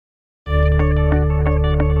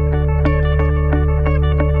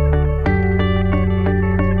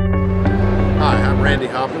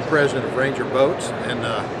President of Ranger Boats, and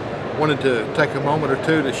wanted to take a moment or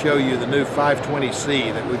two to show you the new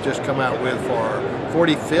 520C that we've just come out with for our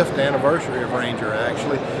 45th anniversary of Ranger.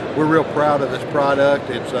 Actually, we're real proud of this product.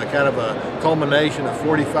 It's kind of a culmination of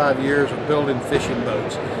 45 years of building fishing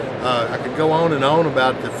boats. I could go on and on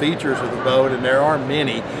about the features of the boat, and there are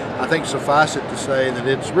many. I think suffice it to say that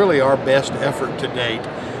it's really our best effort to date.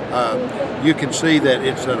 You can see that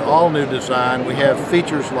it's an all-new design. We have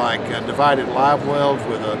features like divided live wells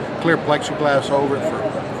with a clear plexiglass over it for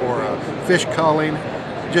fish culling.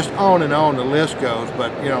 Just on and on the list goes.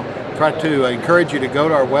 But you know, try to encourage you to go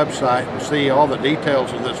to our website and see all the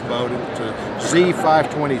details of this boat. It's a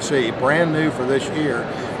Z520C, brand new for this year,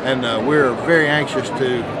 and we're very anxious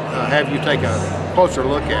to have you take a closer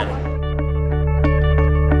look at it.